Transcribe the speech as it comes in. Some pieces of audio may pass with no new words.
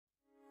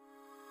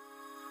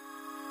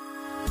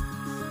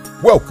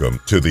Welcome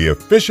to the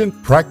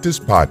Efficient Practice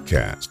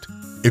Podcast.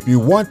 If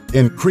you want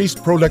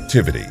increased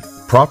productivity,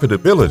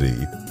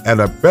 profitability,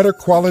 and a better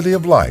quality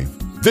of life,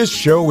 this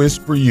show is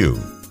for you.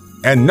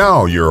 And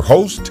now your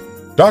host,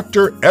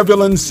 Dr.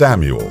 Evelyn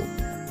Samuel.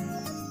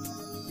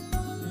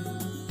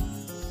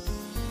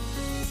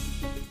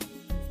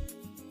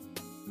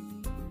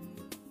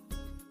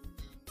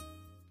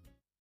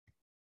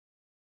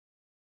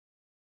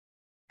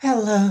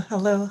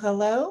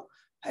 Hello,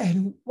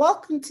 and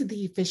welcome to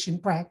the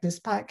Efficient Practice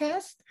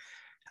Podcast.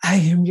 I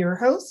am your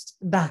host,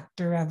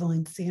 Dr.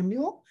 Evelyn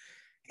Samuel,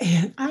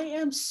 and I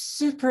am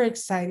super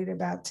excited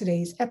about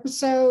today's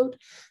episode.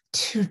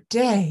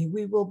 Today,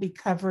 we will be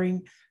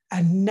covering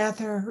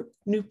another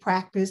new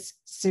practice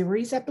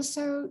series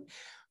episode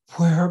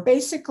where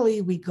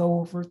basically we go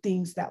over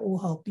things that will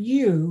help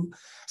you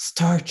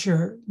start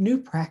your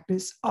new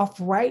practice off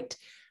right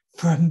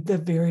from the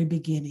very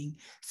beginning.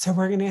 So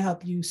we're going to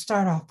help you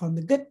start off on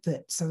the good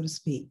foot, so to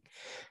speak.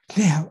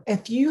 Now,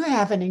 if you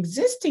have an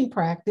existing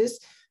practice,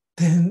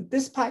 then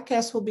this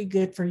podcast will be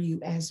good for you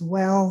as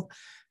well.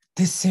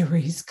 This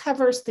series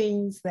covers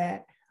things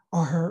that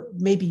are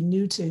maybe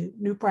new to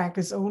new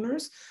practice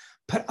owners,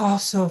 but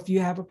also if you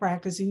have a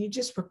practice and you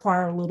just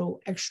require a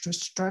little extra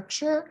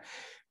structure,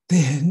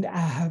 then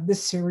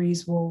this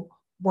series will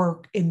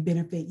work and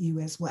benefit you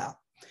as well.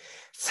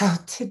 So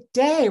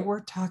today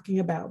we're talking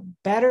about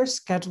better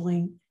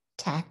scheduling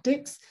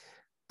tactics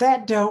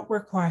that don't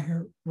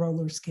require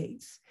roller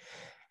skates.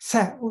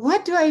 So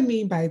what do I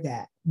mean by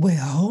that?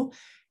 Well,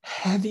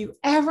 have you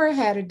ever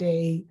had a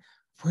day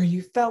where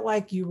you felt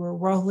like you were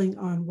rolling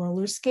on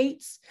roller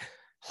skates,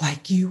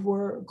 like you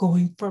were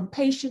going from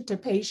patient to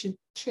patient,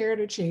 chair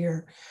to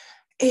chair,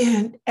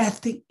 and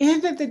at the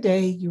end of the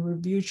day, you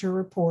reviewed your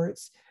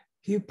reports,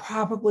 you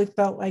probably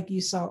felt like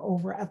you saw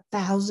over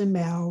 1,000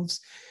 mouths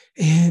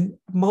and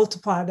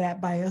multiply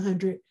that by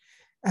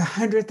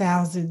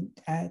 100,000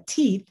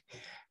 teeth,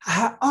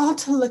 all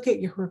to look at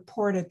your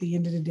report at the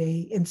end of the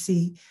day and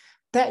see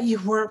that you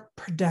weren't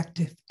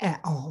productive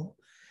at all.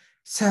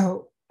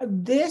 So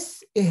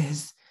this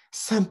is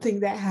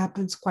something that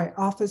happens quite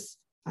often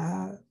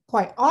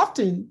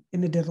in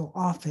the dental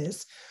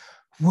office,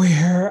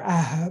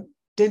 where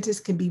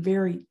dentists can be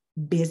very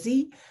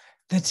busy.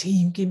 The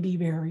team can be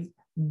very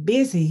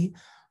busy,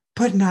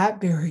 but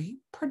not very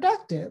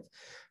productive,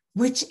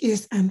 which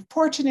is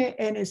unfortunate,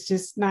 and it's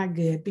just not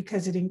good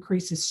because it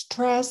increases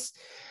stress.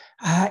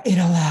 It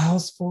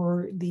allows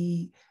for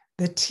the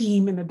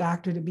team and the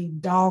doctor to be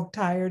dog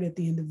tired at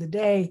the end of the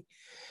day.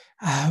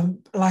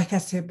 Like I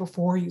said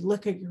before, you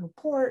look at your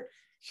report,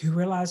 you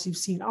realize you've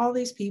seen all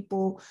these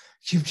people,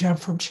 you've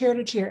jumped from chair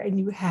to chair, and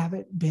you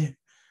haven't been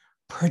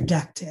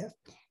productive.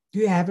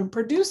 You haven't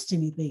produced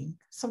anything.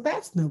 So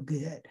that's no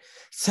good.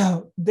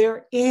 So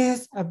there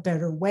is a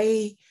better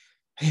way,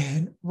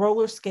 and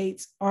roller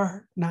skates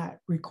are not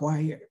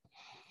required.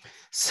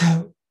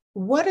 So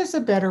what is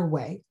a better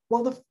way?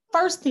 Well, the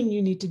first thing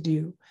you need to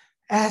do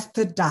as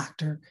the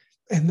doctor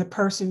and the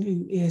person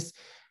who is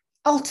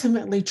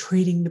ultimately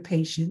treating the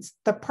patients,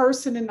 the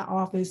person in the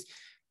office,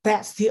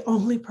 that's the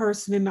only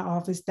person in the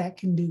office that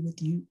can do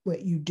with you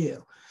what you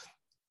do.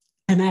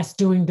 And that's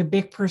doing the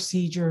big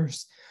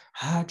procedures,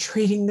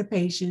 treating the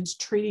patients,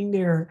 treating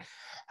their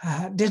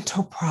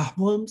dental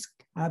problems,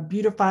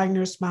 beautifying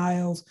their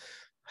smiles,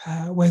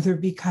 whether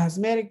it be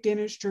cosmetic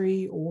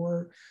dentistry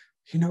or,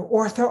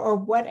 ortho or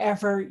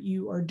whatever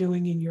you are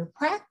doing in your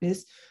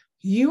practice.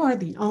 You are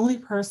the only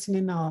person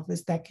in the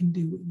office that can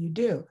do what you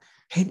do.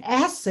 And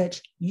as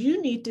such,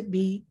 you need to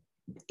be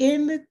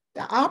in the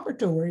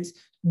operatories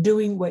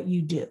doing what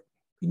you do.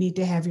 You need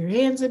to have your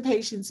hands in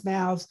patients'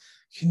 mouths.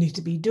 You need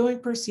to be doing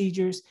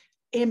procedures.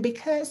 And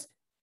because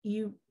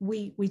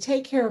we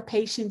take care of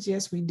patients,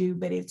 yes, we do,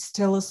 but it's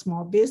still a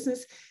small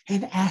business.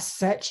 And as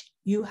such,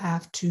 you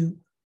have to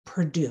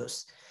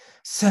produce.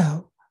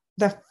 So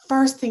the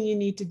first thing you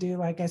need to do,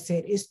 like I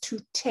said, is to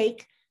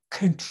take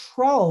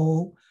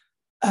control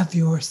of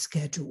your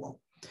schedule.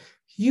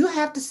 You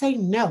have to say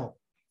no.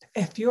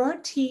 If your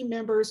team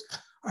members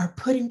are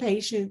putting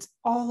patients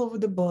all over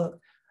the book,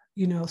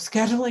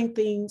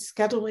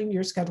 scheduling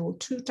your schedule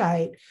too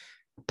tight,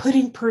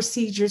 putting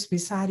procedures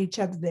beside each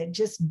other that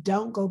just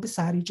don't go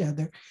beside each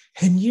other.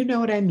 And you know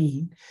what I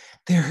mean.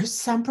 There are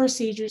some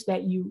procedures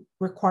that you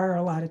require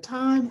a lot of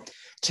time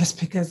just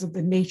because of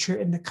the nature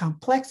and the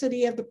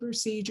complexity of the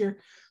procedure,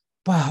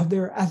 while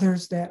there are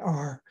others that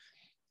are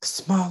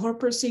smaller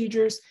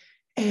procedures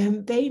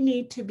and they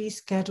need to be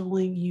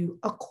scheduling you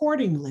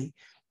accordingly.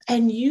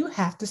 And you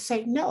have to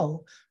say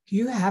no.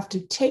 You have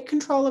to take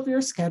control of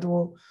your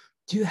schedule.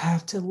 You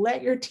have to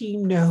let your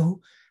team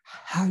know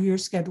how your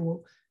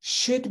schedule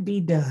should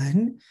be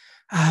done.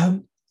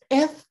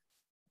 If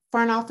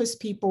front office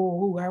people,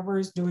 whoever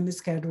is doing the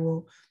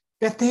schedule,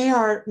 if they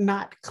are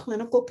not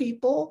clinical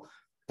people,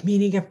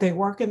 meaning if they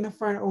work in the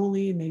front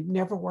only and they've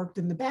never worked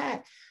in the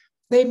back,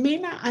 they may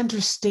not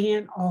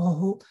understand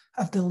all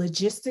of the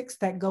logistics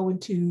that go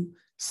into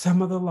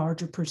some of the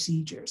larger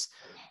procedures.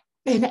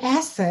 And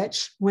as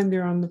such, when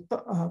they're on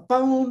the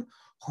phone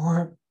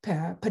or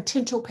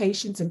potential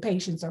patients and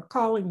patients are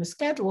calling the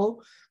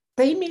schedule,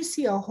 they may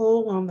see a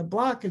hole on the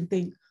block and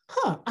think,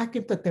 I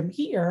can put them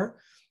here.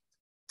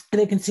 And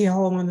they can see a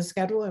hole on the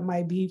schedule. It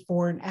might be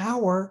for an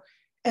hour.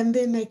 And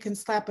then they can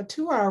slap a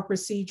 2-hour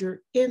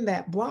procedure in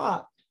that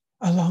block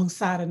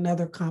alongside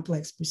another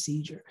complex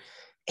procedure.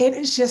 And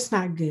it's just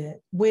not good.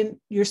 When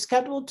you're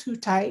scheduled too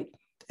tight,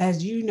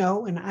 as you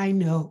know, and I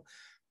know,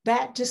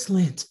 that just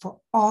lends for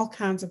all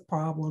kinds of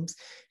problems.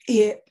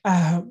 It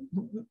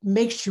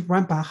makes you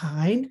run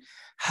behind.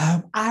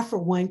 I, for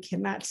one,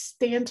 cannot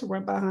stand to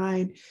run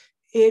behind.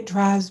 It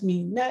drives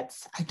me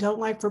nuts. I don't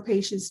like for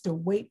patients to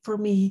wait for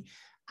me.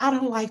 I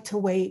don't like to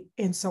wait.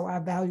 And so I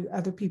value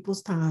other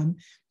people's time,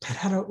 but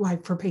I don't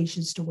like for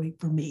patients to wait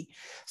for me.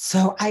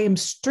 So I am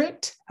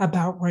strict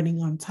about running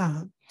on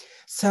time.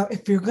 So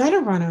if you're going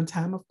to run on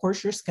time, of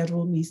course, your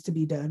schedule needs to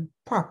be done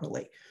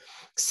properly.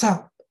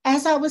 So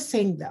as I was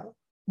saying, though,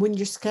 when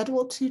you're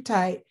scheduled too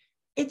tight,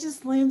 it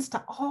just lends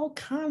to all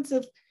kinds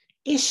of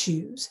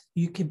issues.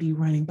 You could be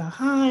running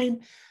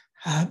behind.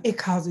 It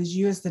causes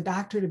you as the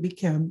doctor to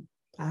become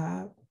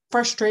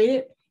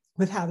frustrated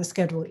with how the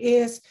schedule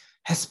is,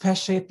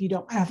 especially if you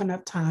don't have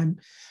enough time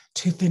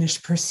to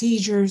finish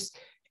procedures.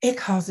 It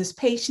causes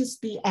patients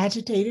to be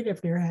agitated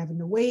if they're having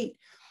to wait.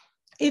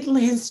 It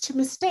lends to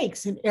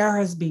mistakes and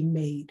errors being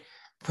made,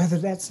 whether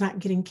that's not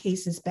getting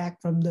cases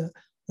back from the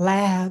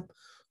lab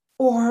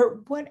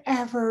or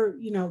whatever,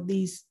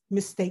 these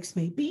mistakes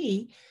may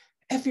be.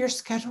 If you're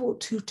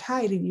scheduled too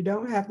tight and you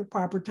don't have the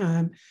proper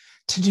time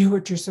to do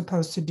what you're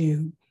supposed to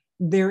do,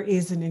 there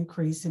is an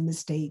increase in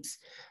mistakes.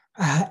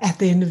 At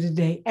the end of the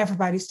day,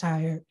 everybody's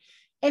tired.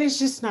 And it's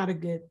just not a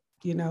good,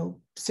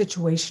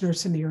 situation or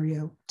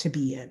scenario to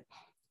be in.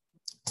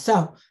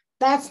 So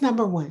that's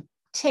number one.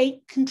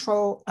 Take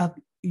control of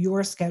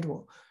your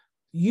schedule.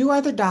 You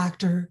are the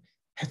doctor.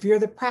 If you're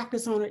the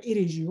practice owner, it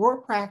is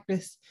your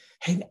practice.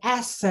 And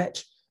as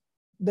such,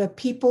 the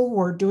people who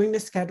are doing the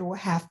schedule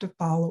have to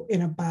follow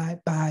and abide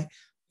by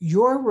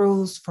your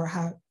rules for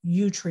how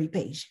you treat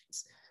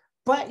patients.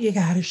 But you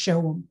got to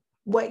show them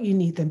what you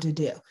need them to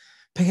do,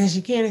 because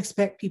you can't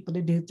expect people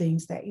to do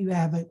things that you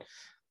haven't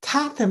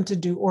taught them to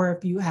do, or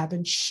if you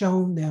haven't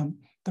shown them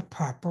the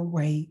proper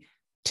way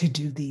to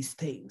do these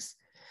things.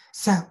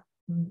 So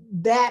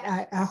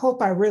that I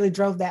hope I really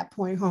drove that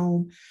point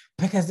home,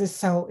 because it's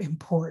so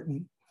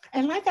important.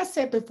 And like I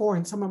said before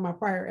in some of my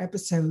prior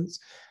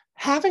episodes,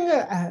 having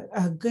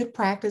a good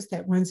practice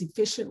that runs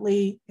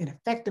efficiently and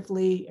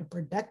effectively and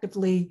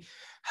productively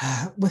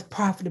with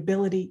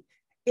profitability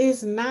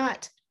is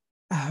not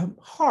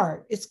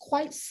hard. It's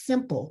quite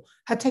simple.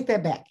 I take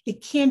that back.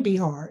 It can be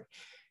hard.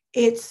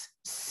 It's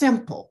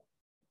simple.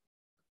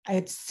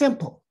 It's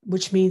simple,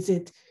 which means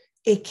it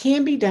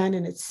can be done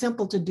and it's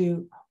simple to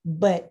do,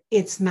 but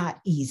it's not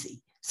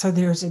easy. So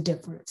there's a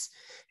difference.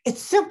 It's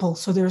simple.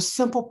 So there's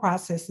simple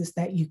processes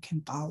that you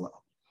can follow.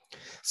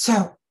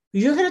 So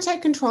you're going to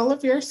take control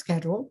of your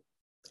schedule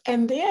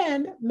and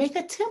then make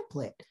a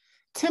template.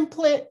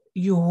 Template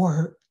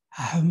your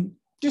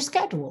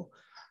schedule.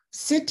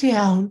 Sit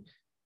down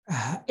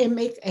and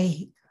make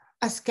a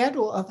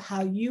schedule of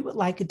how you would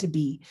like it to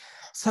be.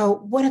 So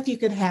what if you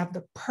could have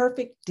the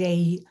perfect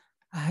day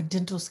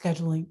dental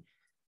scheduling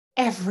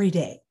every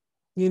day?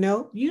 You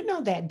know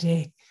that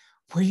day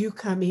where you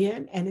come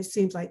in and it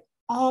seems like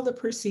all the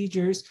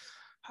procedures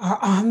are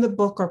on the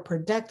book or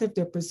productive.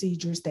 They're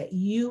procedures that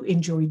you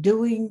enjoy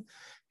doing.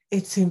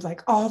 It seems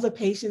like all the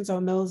patients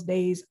on those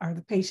days are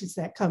the patients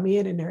that come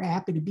in and they're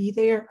happy to be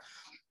there.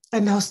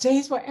 And those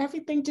days where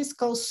everything just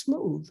goes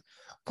smooth.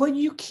 Well,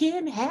 you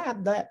can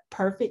have that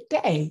perfect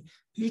day.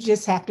 You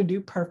just have to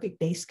do perfect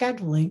day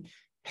scheduling,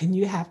 and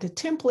you have to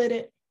template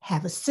it,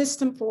 have a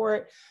system for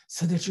it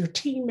so that your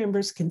team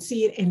members can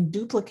see it and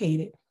duplicate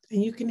it.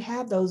 And you can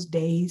have those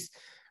days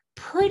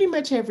pretty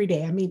much every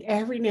day. I mean,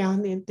 every now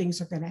and then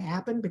things are going to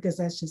happen because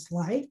that's just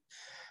life.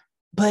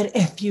 But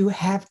if you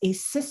have a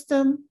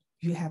system,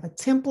 you have a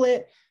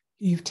template,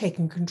 you've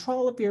taken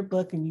control of your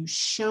book and you've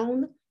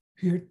shown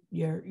your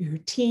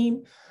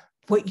team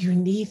what you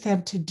need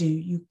them to do,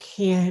 you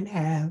can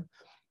have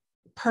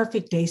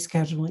perfect day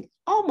scheduling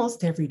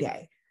almost every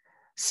day.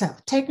 So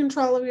take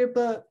control of your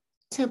book,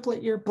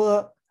 template your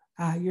book,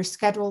 your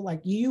schedule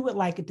like you would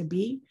like it to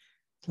be,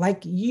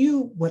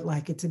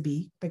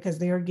 because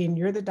there again,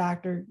 you're the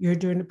doctor, you're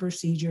doing the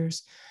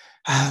procedures,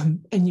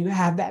 and you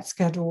have that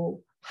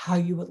schedule how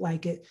you would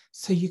like it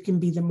so you can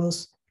be the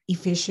most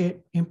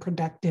efficient and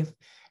productive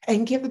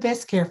and give the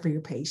best care for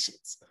your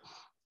patients.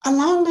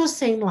 Along those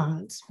same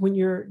lines, when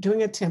you're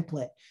doing a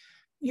template,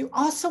 you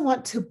also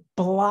want to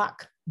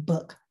block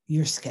book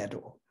your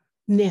schedule.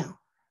 Now,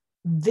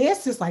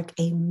 this is like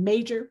a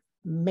major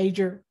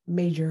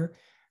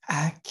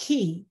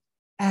key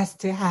as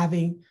to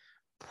having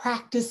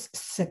practice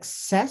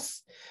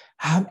success,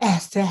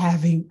 as to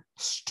having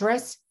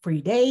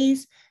stress-free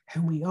days,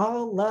 and we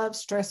all love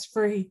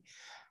stress-free,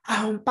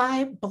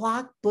 by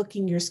block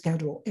booking your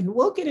schedule. And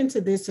we'll get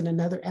into this in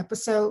another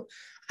episode.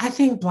 I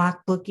think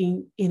block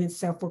booking in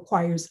itself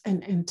requires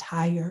an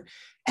entire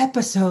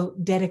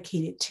episode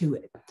dedicated to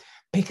it.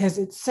 because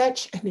it's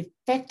such an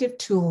effective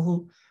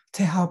tool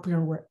to help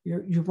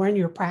you run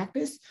your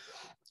practice.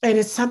 And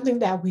it's something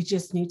that we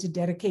just need to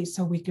dedicate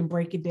so we can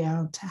break it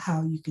down to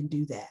how you can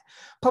do that.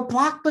 But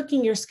block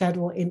booking your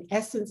schedule, in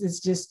essence, is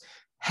just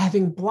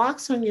having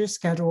blocks on your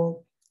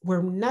schedule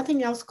where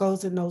nothing else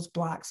goes in those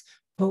blocks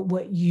but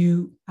what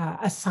you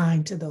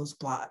assign to those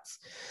blocks.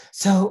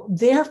 So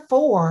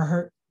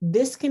therefore,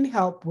 this can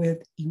help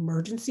with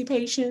emergency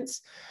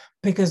patients,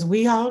 because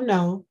we all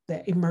know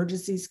that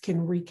emergencies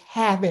can wreak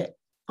havoc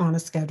on a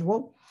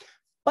schedule.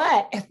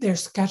 But if they're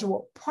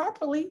scheduled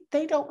properly,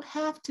 they don't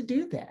have to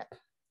do that.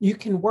 You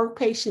can work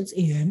patients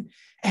in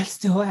and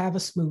still have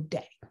a smooth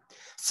day.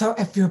 So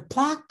if you're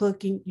block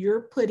booking,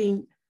 you're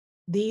putting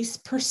these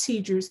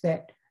procedures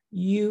that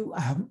you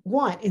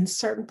want in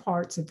certain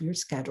parts of your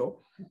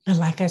schedule. And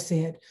like I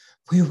said,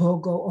 we will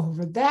go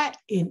over that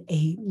in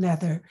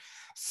another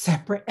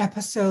separate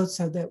episode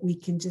so that we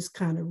can just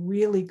kind of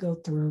really go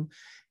through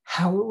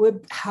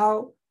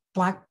how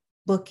block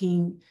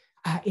booking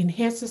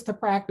enhances the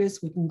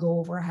practice. We can go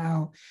over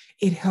how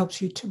it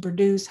helps you to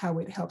produce, how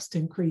it helps to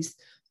increase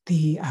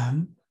the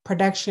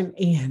production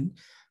and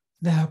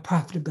the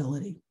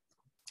profitability.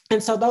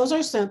 And so those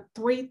are some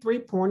three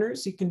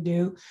pointers you can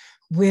do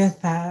with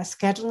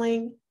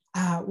scheduling.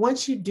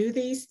 Once you do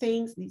these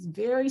things, these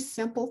very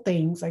simple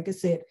things, like I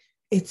said,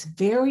 it's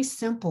very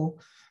simple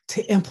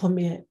to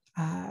implement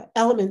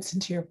elements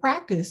into your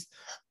practice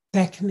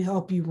that can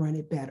help you run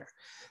it better.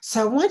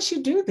 So once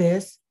you do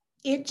this,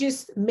 it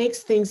just makes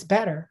things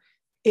better.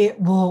 It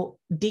will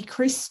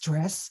decrease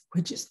stress,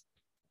 which is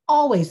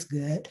always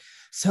good.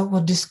 So it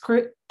will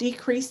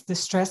decrease the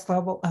stress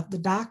level of the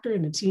doctor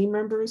and the team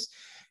members.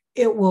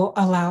 It will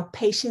allow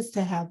patients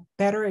to have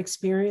better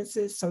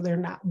experiences so they're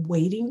not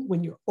waiting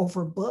when you're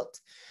overbooked.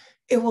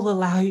 It will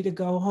allow you to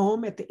go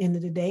home at the end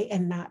of the day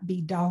and not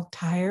be dog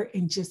tired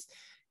and just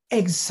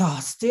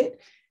exhausted.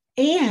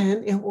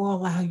 And it will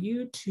allow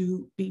you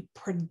to be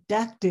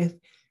productive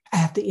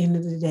at the end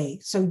of the day.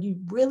 So you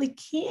really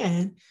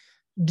can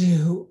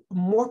do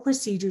more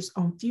procedures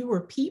on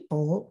fewer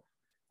people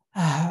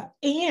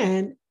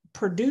and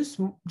produce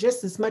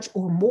just as much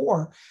or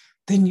more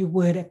than you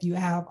would if you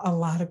have a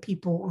lot of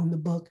people on the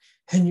book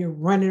and you're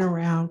running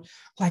around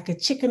like a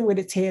chicken with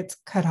its head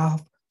cut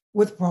off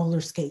with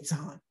roller skates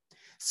on.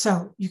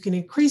 So you can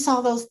increase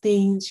all those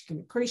things. You can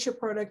increase your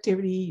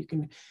productivity. You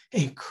can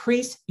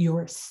increase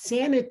your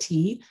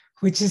sanity,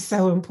 which is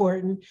so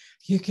important.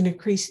 You can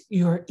increase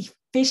your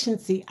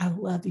efficiency. I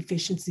love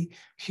efficiency.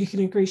 You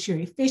can increase your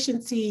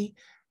efficiency,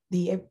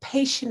 the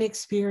patient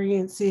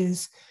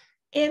experiences,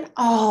 and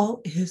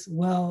all is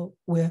well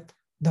with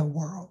the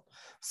world.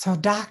 So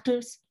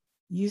doctors,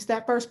 use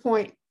that first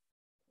point.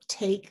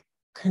 Take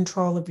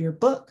control of your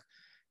book.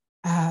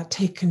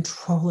 Take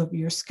control of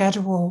your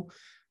schedule,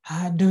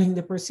 doing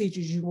the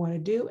procedures you want to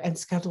do and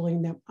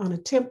scheduling them on a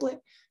template,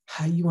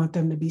 how you want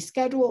them to be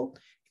scheduled,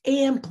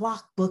 and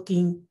block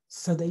booking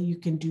so that you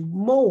can do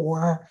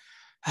more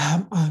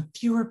on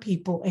fewer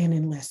people and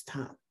in less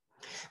time.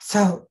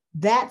 So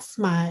that's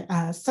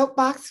my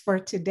soapbox for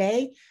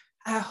today.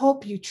 I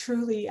hope you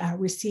truly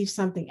receive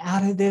something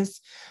out of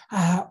this.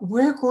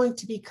 We're going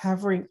to be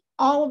covering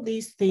all of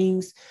these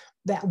things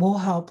that will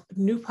help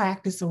new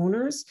practice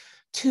owners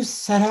to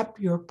set up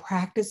your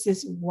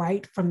practices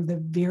right from the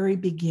very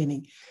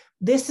beginning.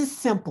 This is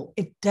simple.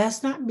 It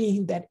does not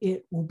mean that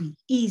it will be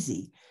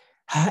easy.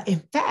 In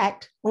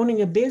fact,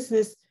 owning a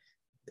business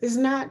is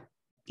not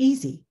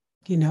easy.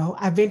 You know,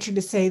 I venture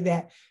to say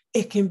that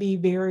it can be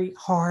very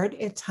hard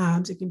at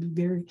times. It can be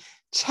very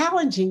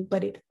challenging,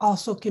 but it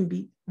also can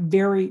be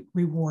very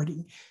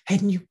rewarding.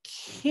 And you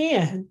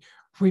can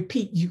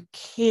you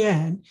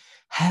can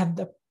have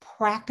the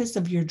practice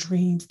of your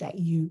dreams that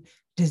you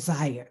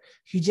desire.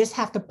 You just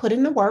have to put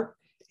in the work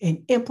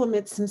and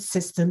implement some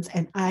systems.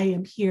 And I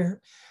am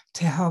here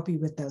to help you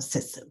with those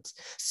systems.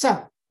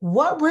 So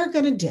what we're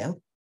going to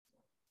do,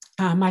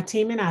 my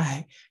team and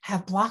I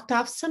have blocked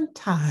off some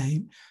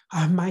time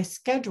on my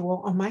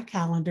schedule, on my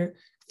calendar,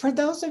 for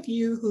those of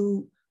you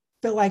who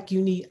feel like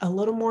you need a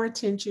little more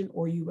attention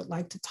or you would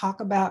like to talk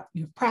about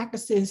your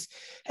practices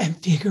and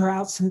figure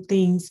out some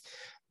things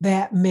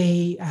that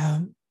may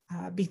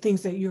be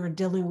things that you're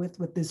dealing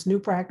with this new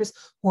practice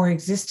or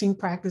existing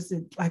practice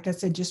that, like I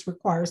said, just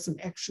requires some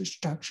extra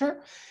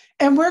structure.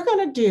 And we're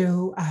going to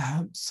do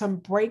some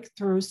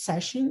breakthrough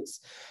sessions.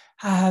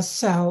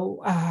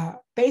 So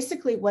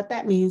basically what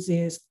that means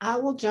is I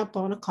will jump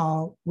on a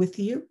call with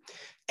you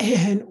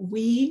and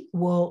we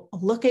will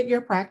look at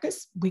your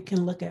practice. We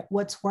can look at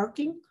what's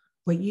working,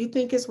 what you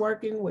think is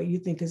working, what you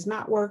think is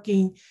not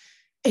working.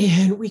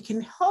 And we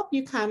can help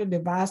you kind of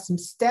devise some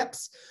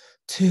steps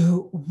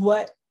to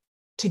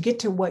get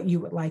to what you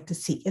would like to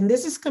see. And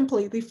this is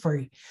completely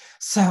free.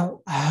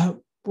 So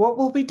what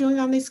we'll be doing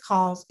on these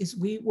calls is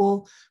we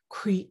will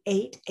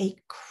create a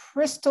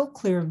crystal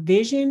clear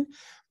vision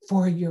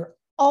for your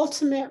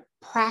ultimate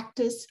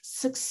practice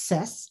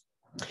success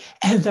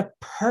and the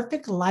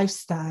perfect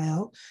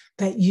lifestyle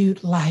that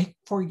you'd like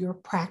for your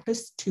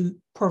practice to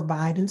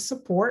provide and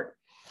support.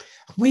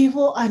 We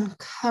will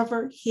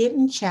uncover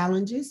hidden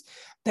challenges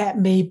that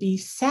may be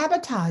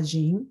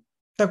sabotaging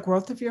the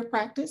growth of your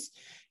practice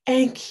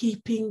and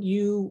keeping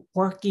you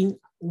working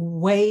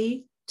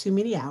way too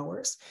many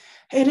hours.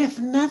 And if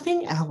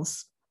nothing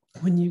else,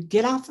 when you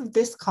get off of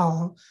this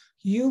call,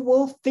 you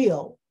will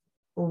feel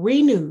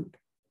renewed,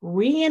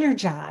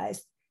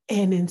 re-energized,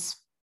 and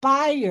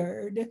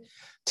inspired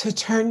to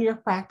turn your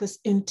practice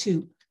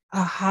into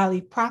a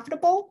highly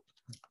profitable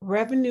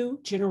revenue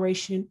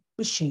generation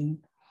machine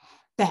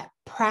that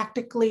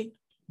practically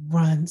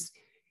runs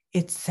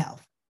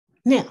itself.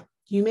 Now,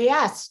 you may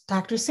ask,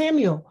 Dr.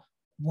 Samuel,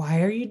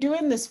 why are you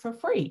doing this for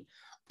free?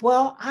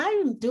 Well,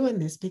 I am doing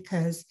this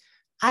because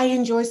I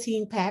enjoy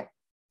seeing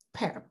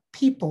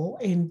people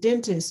and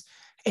dentists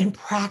and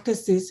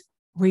practices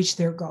reach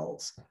their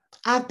goals.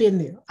 I've been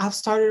there. I've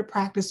started a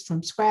practice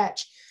from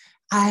scratch.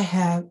 I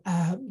have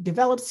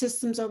developed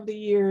systems over the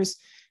years,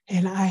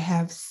 and I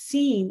have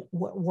seen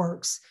what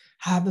works.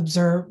 I've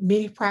observed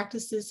many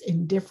practices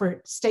in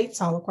different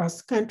states all across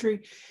the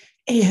country.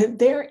 And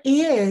there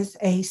is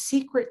a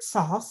secret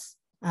sauce,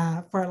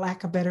 for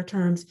lack of better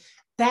terms,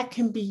 that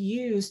can be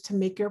used to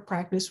make your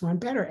practice run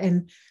better.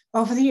 And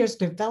over the years,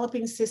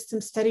 developing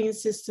systems, studying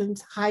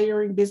systems,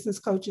 hiring business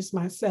coaches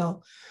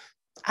myself,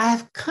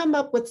 I've come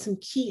up with some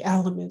key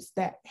elements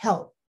that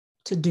help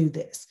to do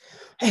this.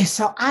 And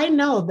so I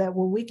know that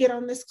when we get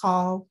on this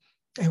call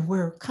and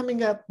we're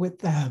coming up with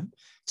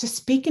just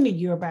speaking to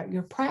you about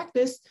your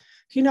practice,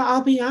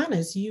 I'll be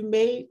honest, you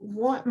may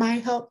want my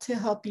help to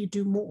help you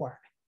do more.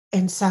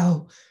 And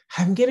so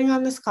I'm getting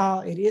on this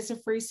call. It is a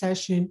free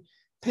session.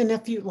 And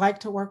if you'd like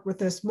to work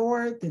with us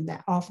more, then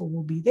that offer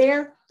will be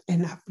there.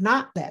 And if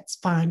not, that's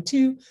fine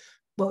too.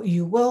 But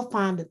you will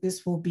find that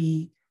this will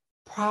be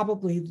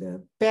probably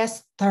the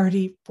best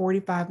 30,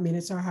 45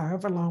 minutes or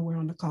however long we're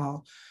on the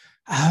call.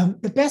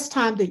 The best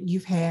time that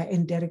you've had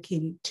and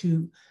dedicated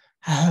to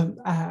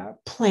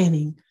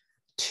planning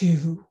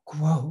to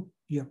grow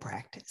your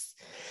practice.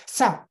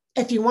 So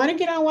if you want to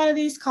get on one of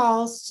these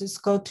calls,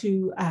 just go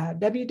to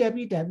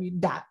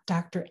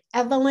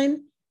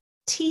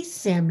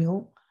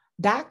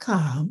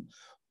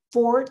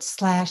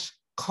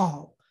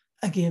www.drevelynTsamuel.com/call.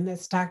 Again,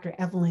 that's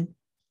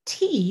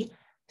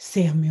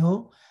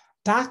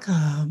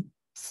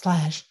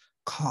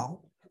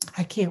drevelynTsamuel.com/call.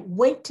 I can't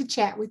wait to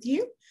chat with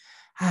you.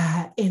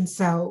 And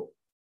so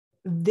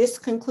this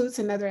concludes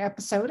another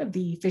episode of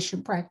the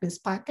Efficient Practice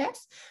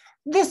Podcast.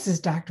 This is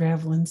Dr.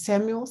 Evelyn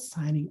Samuel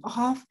signing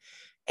off.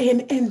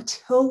 And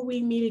until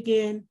we meet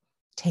again,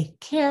 take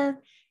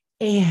care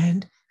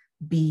and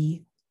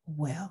be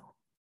well.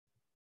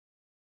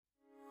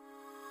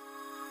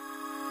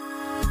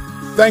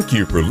 Thank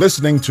you for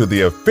listening to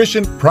the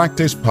Efficient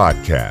Practice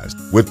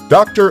Podcast with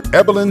Dr.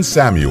 Evelyn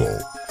Samuel.